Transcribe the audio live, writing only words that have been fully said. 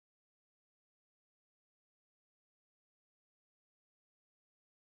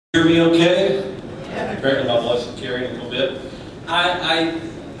Hear me okay? Yeah. Apparently my voice is carrying a little bit.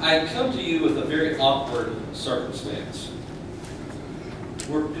 I come to you with a very awkward circumstance.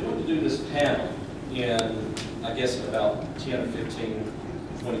 We're going to do this panel in, I guess, in about 10 or 15,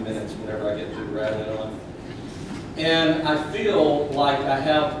 20 minutes, whenever I get through rattling on. And I feel like I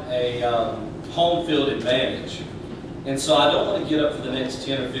have a home field advantage. And so I don't want to get up for the next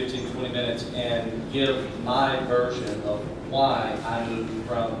 10 or 15, 20 minutes and give my version of why I moved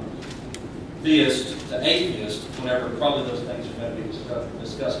from theist to atheist whenever probably those things are going to be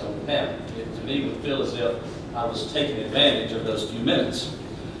discussed on the panel. It, to me, would feel as if I was taking advantage of those few minutes.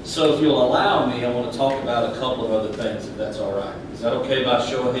 So if you'll allow me, I want to talk about a couple of other things, if that's all right. Is that okay by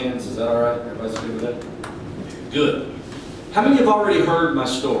show of hands? Is that all right? Everybody's good with that? Good. How many have already heard my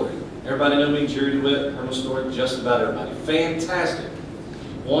story? Everybody know me, Jerry DeWitt, heard my story? Just about everybody. Fantastic.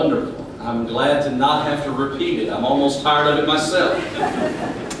 Wonderful. I'm glad to not have to repeat it. I'm almost tired of it myself.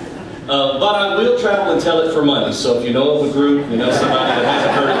 But I will travel and tell it for money. So if you know of a group, you know somebody that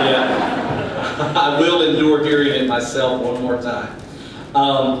hasn't heard it yet, I will endure hearing it myself one more time.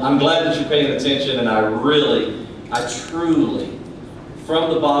 I'm glad that you're paying attention, and I truly,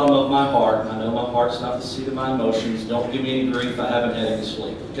 from the bottom of my heart, I know my heart's not the seat of my emotions, don't give me any grief, I haven't had any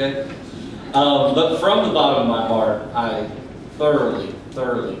sleep, okay? But from the bottom of my heart, I thoroughly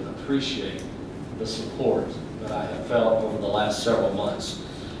appreciate the support that I have felt over the last several months.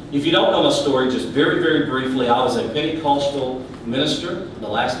 If you don't know my story, just very briefly, I was a Pentecostal minister. The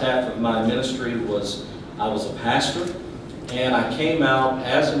last half of my ministry was, I was a pastor, and I came out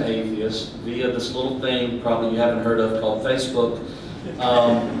as an atheist via this little thing, probably you haven't heard of, called Facebook,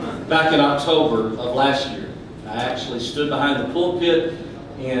 back in October of last year. I actually stood behind the pulpit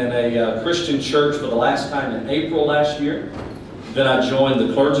in a Christian church for the last time in April last year. Then I joined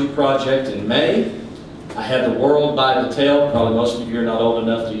the Clergy Project in May. I had the world by the tail. Probably most of you are not old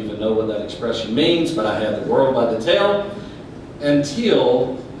enough to even know what that expression means, but I had the world by the tail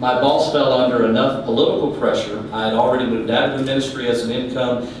until my boss fell under enough political pressure. I had already moved out of the ministry as an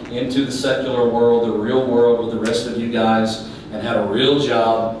income into the secular world, the real world with the rest of you guys, and had a real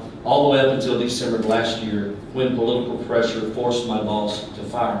job all the way up until December of last year when political pressure forced my boss to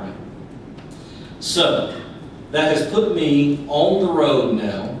fire me. So that has put me on the road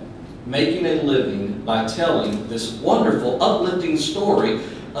now, making a living by telling this wonderful, uplifting story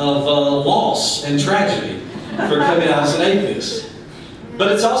of loss and tragedy for coming out as an atheist.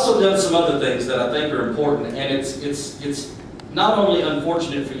 But it's also done some other things that I think are important, and it's not only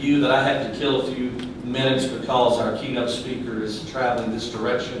unfortunate for you that I have to kill a few minutes because our keynote speaker is traveling this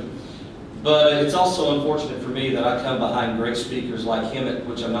direction, but it's also unfortunate for me that I come behind great speakers like him,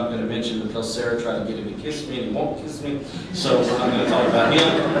 which I'm not going to mention because Sarah tried to get him to kiss me and he won't kiss me, so I'm going to talk about him.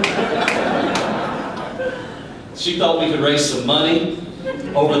 She thought we could raise some money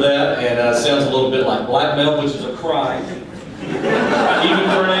over that, and it sounds a little bit like blackmail, which is a crime. Even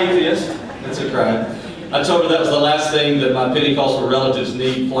for an atheist, it's a crime. I told her that was the last thing that my Pentecostal relatives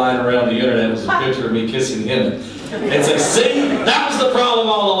need flying around the internet was a picture of me kissing him. It's like, see, that was the problem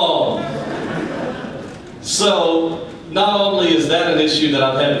all along. So, not only is that an issue that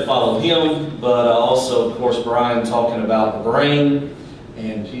I've had to follow him, but also, of course, Brian talking about the brain,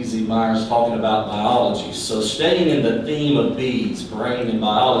 and P.Z. Myers talking about biology. So staying in the theme of bees, brain and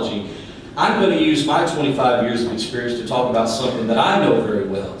biology, I'm going to use my 25 years of experience to talk about something that I know very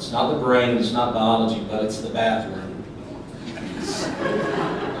well. It's not the brain, it's not biology, but it's the bathroom.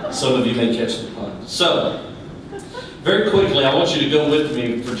 Some of you may catch the pun. So, very quickly, I want you to go with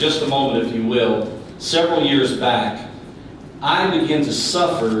me for just a moment, if you will. Several years back, I began to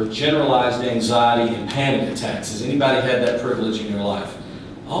suffer generalized anxiety and panic attacks. Has anybody had that privilege in your life?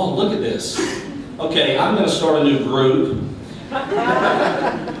 Oh, look at this. Okay, I'm going to start a new group.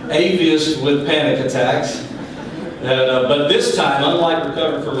 Atheists with panic attacks. But this time, unlike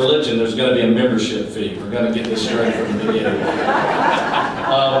Recover from Religion, there's going to be a membership fee. We're going to get this straight from the beginning.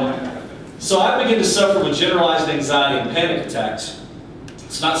 So I began to suffer with generalized anxiety and panic attacks.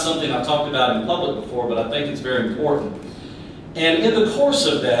 It's not something I've talked about in public before, but I think it's very important. And in the course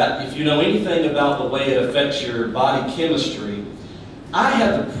of that, if you know anything about the way it affects your body chemistry, I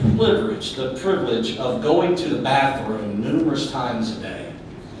had the privilege of going to the bathroom numerous times a day.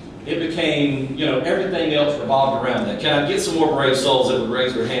 It became, you know, everything else revolved around that. Can I get some more brave souls that would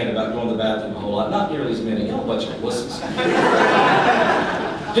raise their hand about going to the bathroom a whole lot? Not nearly as many. Y'all a bunch of wussies.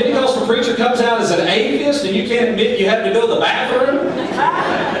 Pentecostal preacher comes out as an atheist and you can't admit you have to go to the bathroom?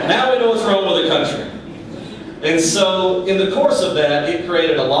 Now we know what's wrong with the country. And so, in the course of that, it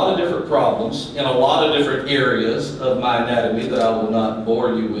created a lot of different problems in a lot of different areas of my anatomy that I will not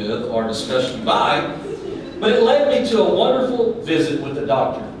bore you with or discuss you by. But it led me to a wonderful visit with the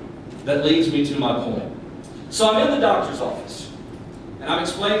doctor. that leads me to my point. So I'm in the doctor's office, and I'm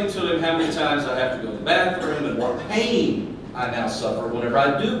explaining to him how many times I have to go to the bathroom and what pain I now suffer whenever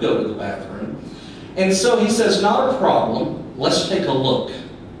I do go to the bathroom. And so he says, not a problem, let's take a look.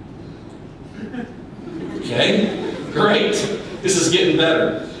 Okay, great, this is getting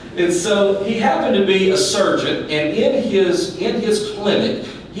better. And so he happened to be a surgeon, and in his clinic,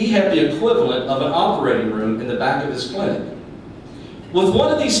 he had the equivalent of an operating room in the back of his clinic, with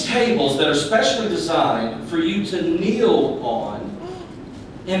one of these tables that are specially designed for you to kneel on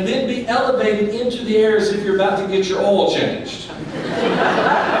and then be elevated into the air as if you're about to get your oil changed.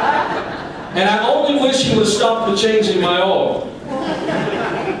 And I only wish he would stop the changing my oil.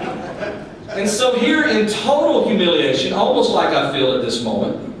 And so here in total humiliation, almost like I feel at this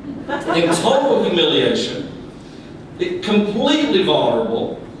moment, in total humiliation, completely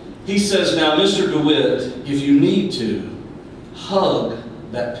vulnerable, he says, now, Mr. DeWitt, if you need to, hug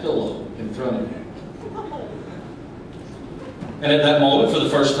that pillow in front of you. And at that moment, for the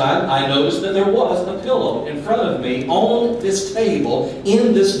first time, I noticed that there was a pillow in front of me on this table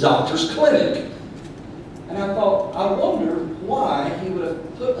in this doctor's clinic. And I thought, I wonder why he would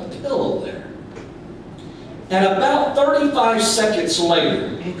have put a pillow there. And about 35 seconds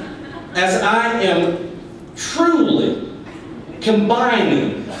later, as I am truly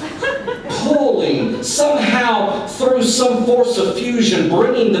combining, pulling, somehow through some force of fusion,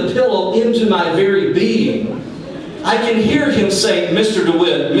 bringing the pillow into my very being, I can hear him say, Mr.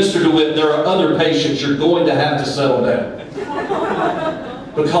 DeWitt, there are other patients, you're going to have to settle down.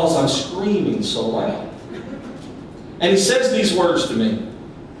 Because I'm screaming so loud. And he says these words to me.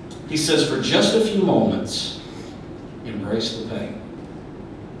 He says, for just a few moments, embrace the pain.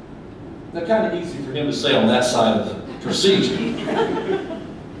 Now, kind of easy for him to say on that side of the procedure.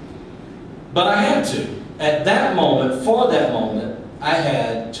 But I had to. At that moment, for that moment, I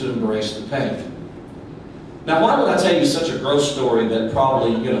had to embrace the pain. Now, why would I tell you such a gross story that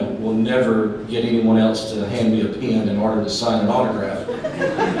probably, will never get anyone else to hand me a pen in order to sign an autograph?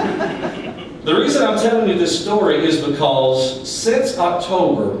 The reason I'm telling you this story is because since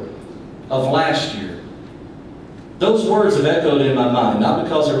October of last year, those words have echoed in my mind, not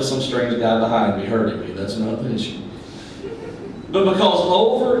because there was some strange guy behind me hurting me, that's not the issue, but because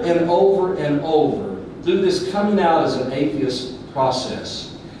over and over and over, through this coming out as an atheist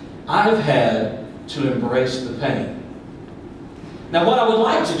process, I've had to embrace the pain. Now, what I would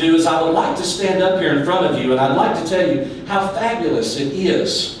like to do is I would like to stand up here in front of you and I'd like to tell you how fabulous it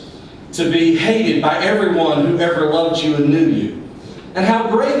is to be hated by everyone who ever loved you and knew you. And how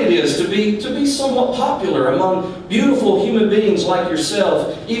great it is to be somewhat popular among beautiful human beings like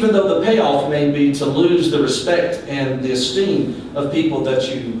yourself, even though the payoff may be to lose the respect and the esteem of people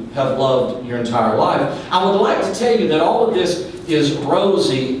that you have loved your entire life. I would like to tell you that all of this is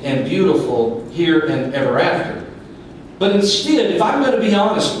rosy and beautiful here and ever after. But instead, if I'm going to be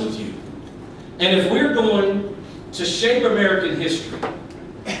honest with you, and if we're going to shape American history,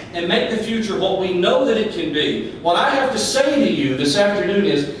 and make the future what we know that it can be, what I have to say to you this afternoon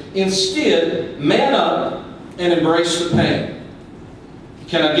is, instead, man up and embrace the pain.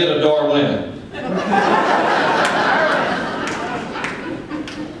 Can I get a Darwin?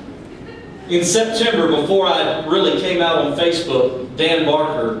 In September, before I really came out on Facebook, Dan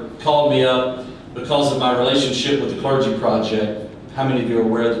Barker called me up because of my relationship with the Clergy Project. How many of you are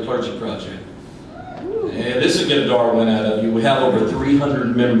aware of the Clergy Project? And this will get a Darwin out of you. We have over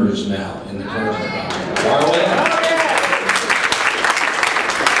 300 members now in the Clergy Project. Darwin?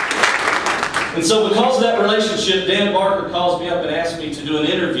 And so because of that relationship, Dan Barker calls me up and asks me to do an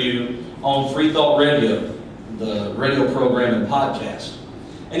interview on Freethought Radio, the radio program and podcast.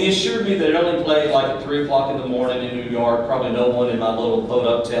 And he assured me that it only played like at 3 o'clock in the morning in New York. Probably no one in my little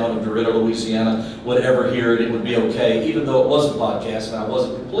podunk town of DeWitt, Louisiana would ever hear it. It would be okay, even though it was a podcast and I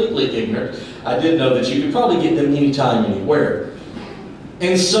wasn't completely ignorant. I did know that you could probably get them anytime, anywhere.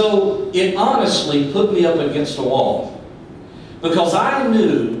 And so it honestly put me up against a wall. Because I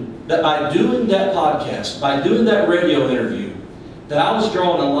knew that by doing that podcast, by doing that radio interview, that I was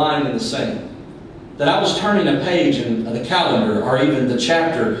drawing a line in the sand. That I was turning a page in the calendar or even the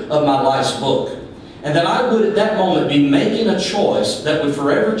chapter of my life's book. And that I would at that moment be making a choice that would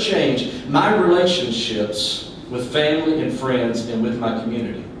forever change my relationships with family and friends and with my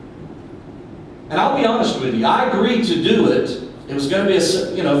community. And I'll be honest with you, I agreed to do it. It was going to be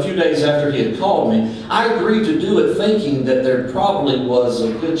a few days after he had called me. I agreed to do it thinking that there probably was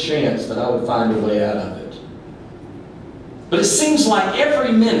a good chance that I would find a way out of it. But it seems like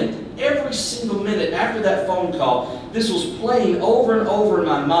every single minute after that phone call, this was playing over and over in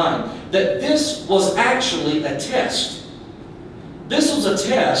my mind that this was actually a test. This was a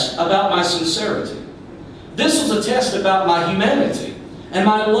test about my sincerity. This was a test about my humanity and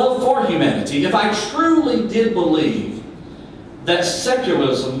my love for humanity. If I truly did believe that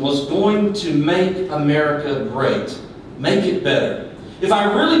secularism was going to make America great, make it better, if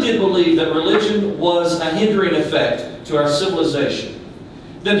I really did believe that religion was a hindering effect to our civilization,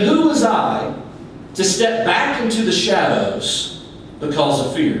 then who was I to step back into the shadows because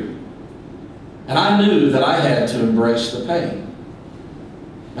of fear? And I knew that I had to embrace the pain.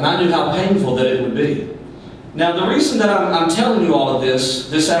 And I knew how painful that it would be. Now, the reason that I'm telling you all of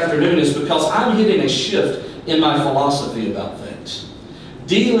this afternoon is because I'm hitting a shift in my philosophy about things.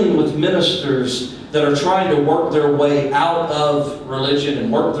 Dealing with ministers that are trying to work their way out of religion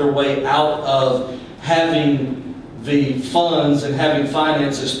and work their way out of having the funds and having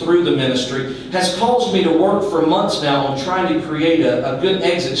finances through the ministry has caused me to work for months now on trying to create a good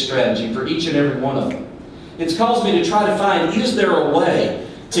exit strategy for each and every one of them. It's caused me to try to find, is there a way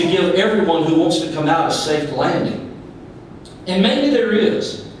to give everyone who wants to come out a safe landing? And maybe there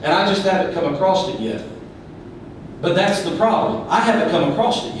is, and I just haven't come across it yet. But that's the problem. I haven't come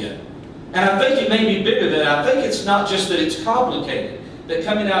across it yet. And I think it may be bigger than that. I think it's not just that it's complicated, that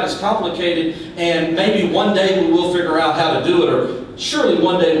coming out is complicated, and maybe one day we will figure out how to do it, or surely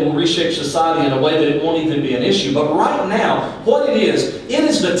one day we'll reshape society in a way that it won't even be an issue. But right now, what it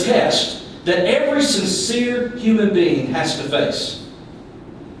is the test that every sincere human being has to face.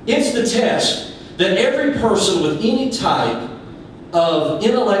 It's the test that every person with any type of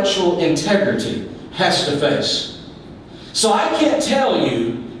intellectual integrity has to face. So I can't tell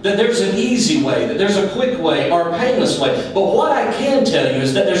you that there's an easy way, that there's a quick way or a painless way. But what I can tell you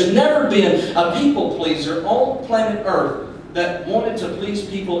is that there's never been a people pleaser on planet Earth that wanted to please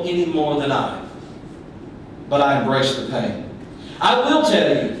people any more than I. But I embraced the pain. I will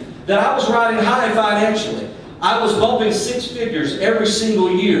tell you that I was riding high financially. I was bumping 6 figures every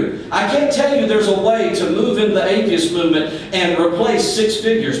single year. I can't tell you there's a way to move into the atheist movement and replace 6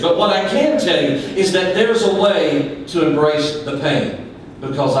 figures. But what I can tell you is that there's a way to embrace the pain,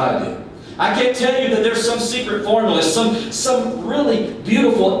 because I did. I can't tell you that there's some secret formula, some really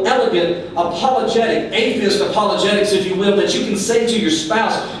beautiful, elegant, apologetic, atheist apologetics, if you will, that you can say to your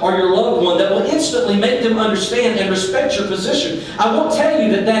spouse or your loved one that will instantly make them understand and respect your position. I won't tell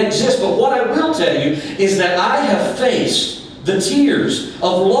you that that exists, but what I will tell you is that I have faced the tears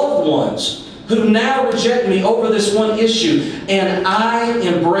of loved ones who now reject me over this one issue, and I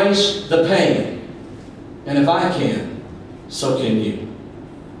embrace the pain. And if I can, so can you.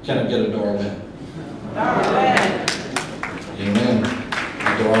 Can I get a door win? Amen. Amen.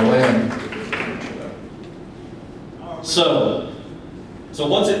 A door win. So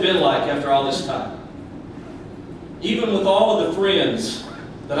what's it been like after all this time? Even with all of the friends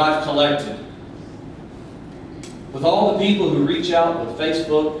that I've collected, with all the people who reach out with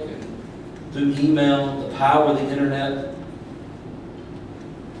Facebook and through email, the power of the internet,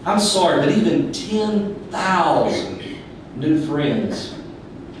 I'm sorry, but even 10,000 new friends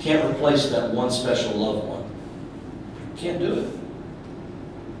can't replace that one special loved one. Can't do it.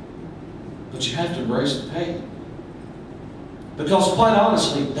 But you have to embrace the pain. Because quite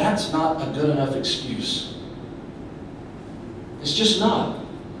honestly, that's not a good enough excuse. It's just not.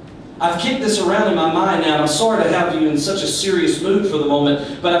 I've kicked this around in my mind now, and I'm sorry to have you in such a serious mood for the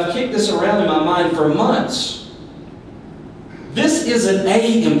moment, but I've kicked this around in my mind for months. This is an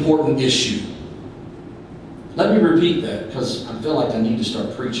important issue. Let me repeat that, because I feel like I need to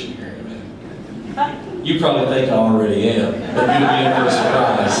start preaching here in a minute. You probably think I already am, but you'll be in for a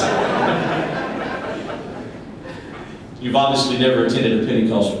surprise. You've obviously never attended a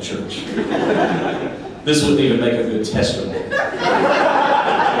Pentecostal church. This wouldn't even make a good testimony.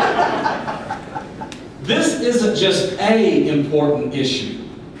 This isn't just an important issue.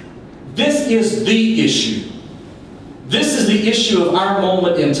 This is the issue. This is the issue of our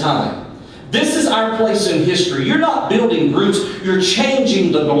moment in time. This is our place in history. You're not building groups, you're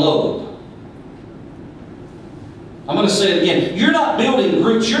changing the globe. I'm going to say it again. You're not building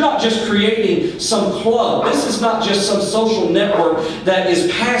groups. You're not just creating some club. This is not just some social network that is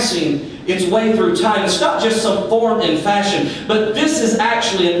passing its way through time. It's not just some form and fashion, but this is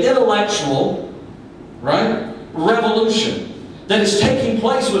actually an intellectual, revolution that is taking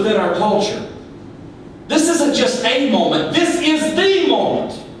place within our culture. This isn't just a moment. This is the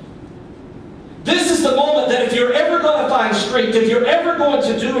moment. This is the moment that if you're ever going to find strength, if you're ever going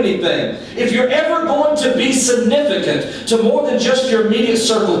to do anything, if you're ever going to be significant to more than just your immediate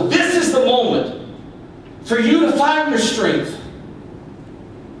circle, this is the moment for you to find your strength.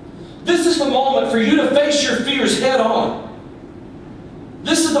 This is the moment for you to face your fears head on.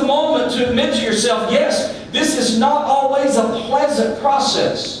 This is the moment to admit to yourself, yes, this is not always a pleasant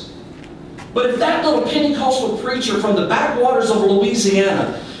process. But if that little Pentecostal preacher from the backwaters of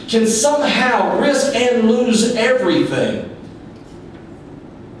Louisiana can somehow risk and lose everything,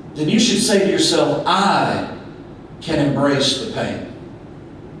 then you should say to yourself, I can embrace the pain.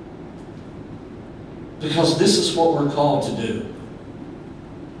 Because this is what we're called to do.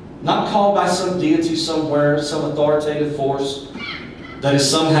 Not called by some deity somewhere, some authoritative force that is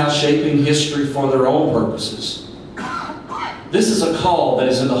somehow shaping history for their own purposes. This is a call that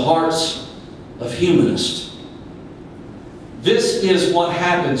is in the hearts of humanists. This is what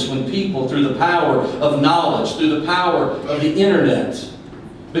happens when people, through the power of knowledge, through the power of the internet,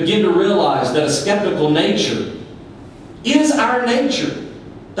 begin to realize that a skeptical nature is our nature.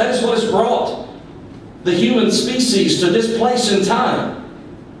 That is what has brought the human species to this place in time.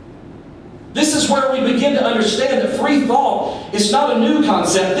 This is where we begin to understand that free thought is not a new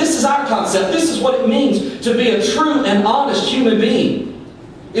concept. This is our concept. This is what it means to be a true and honest human being,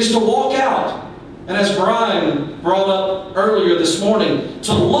 is to walk out. And as Brian brought up earlier this morning,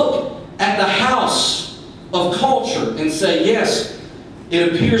 to look at the house of culture and say, yes,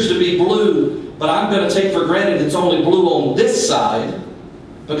 it appears to be blue, but I'm going to take for granted it's only blue on this side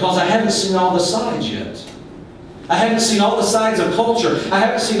because I haven't seen all the sides yet. I haven't seen all the sides of culture. I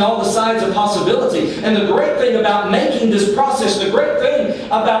haven't seen all the sides of possibility. And the great thing about making this process, the great thing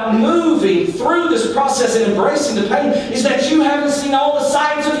about moving through this process and embracing the pain is that you haven't seen all the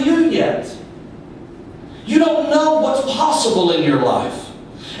sides of you yet. You don't know what's possible in your life.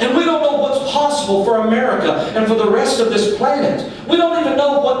 And we don't know what's possible for America and for the rest of this planet. We don't even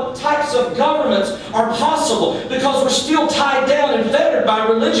know what types of governments are possible because we're still tied down and fettered by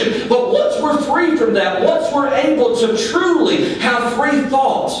religion. But once we're free from that, once we're able to truly have free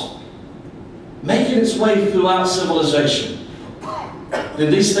thought, making its way throughout civilization, then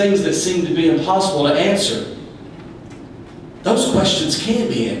these things that seem to be impossible to answer, those questions can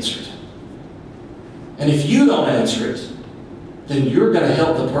be answered. And if you don't answer it, then you're going to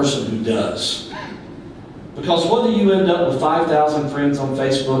help the person who does. Because whether you end up with 5,000 friends on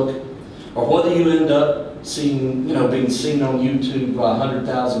Facebook, or whether you end up seeing, being seen on YouTube by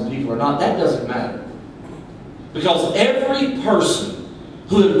 100,000 people or not, that doesn't matter. Because every person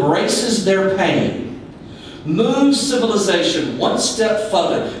who embraces their pain moves civilization one step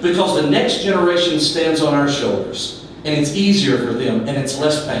further, because the next generation stands on our shoulders, and it's easier for them, and it's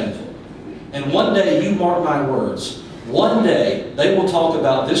less painful. And one day, you mark my words, one day they will talk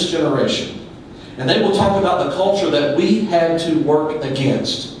about this generation, and they will talk about the culture that we had to work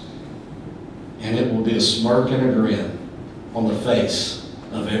against. And it will be a smirk and a grin on the face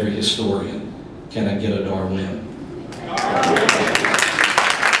of every historian. Can I get a Darwin?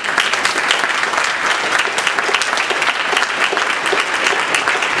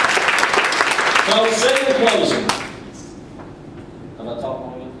 So I will say in closing. Have I talked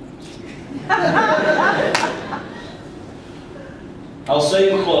long enough? I'll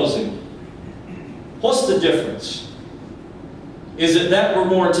say in closing, what's the difference? Is it that we're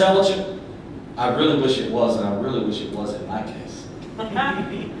more intelligent? I really wish it was, and I really wish it was in my case.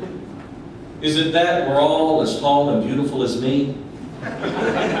 Is it that we're all as tall and beautiful as me?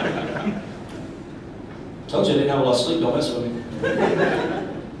 Told you I didn't have a lot of sleep, don't mess with me.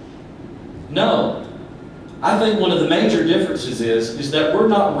 No. I think one of the major differences is that we're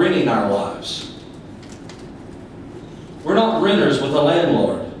not renting our lives. We're not renters with a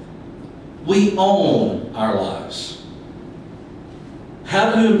landlord. We own our lives.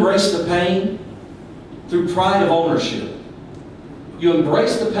 How do you embrace the pain? Through pride of ownership. You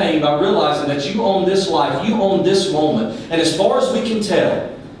embrace the pain by realizing that you own this life, you own this moment. And as far as we can tell,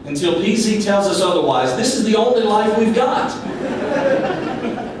 until PC tells us otherwise, this is the only life we've got.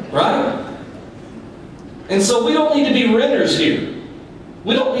 Right? And so we don't need to be renters here.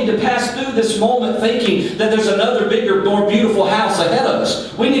 We don't need to pass through this moment thinking that there's another bigger, more beautiful house ahead of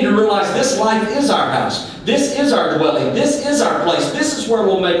us. We need to realize this life is our house. This is our dwelling. This is our place. This is where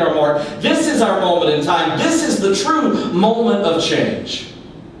we'll make our mark. This is our moment in time. This is the true moment of change.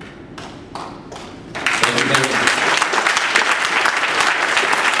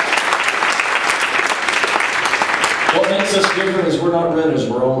 What makes us different is we're not renters,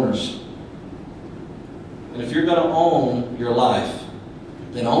 we're owners. And if you're going to own your life,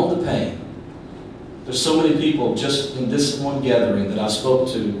 then own the pain. There's so many people just in this one gathering that I spoke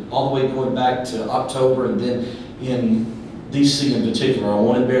to, all the way going back to October, and then in D.C. in particular. I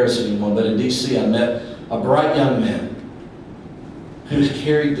won't embarrass anyone, but in D.C. I met a bright young man who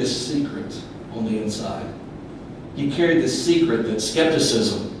carried this secret on the inside. He carried this secret that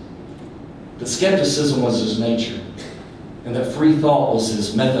skepticism was his nature. and that free thought was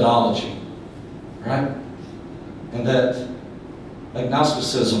his methodology, right? And that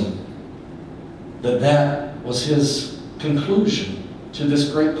agnosticism, that was his conclusion to this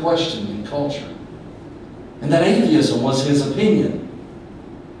great question in culture. And that atheism was his opinion.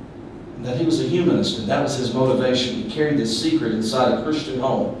 And that he was a humanist, and that was his motivation. He carried this secret inside a Christian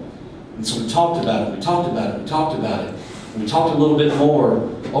home. And so we talked about it, we talked about it, we talked about it. And we talked a little bit more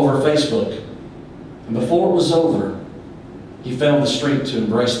over Facebook. And before it was over, he found the strength to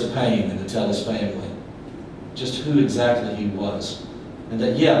embrace the pain and to tell his family just who exactly he was. And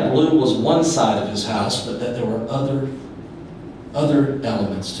that, yeah, blue was one side of his house, but that there were other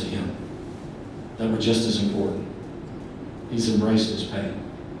elements to him that were just as important. He's embraced his pain.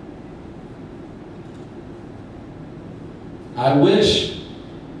 I wish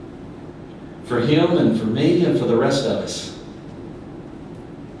for him and for me and for the rest of us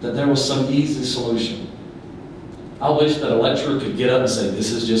that there was some easy solution. I wish that a lecturer could get up and say,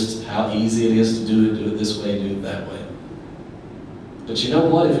 this is just how easy it is to do it this way, do it that way. But you know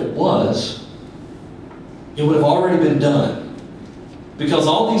what? If it was, it would have already been done. Because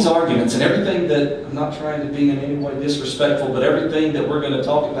all these arguments and everything that, I'm not trying to be in any way disrespectful, but everything that we're going to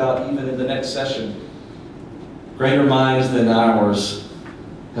talk about even in the next session, greater minds than ours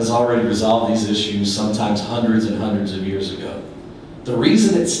has already resolved these issues sometimes hundreds and hundreds of years ago. The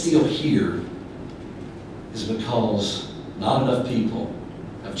reason it's still here is because not enough people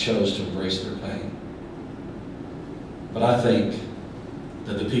have chose to embrace their pain. But I think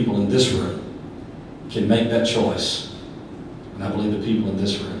that the people in this room can make that choice. And I believe the people in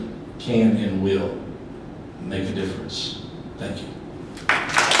this room can and will make a difference. Thank you.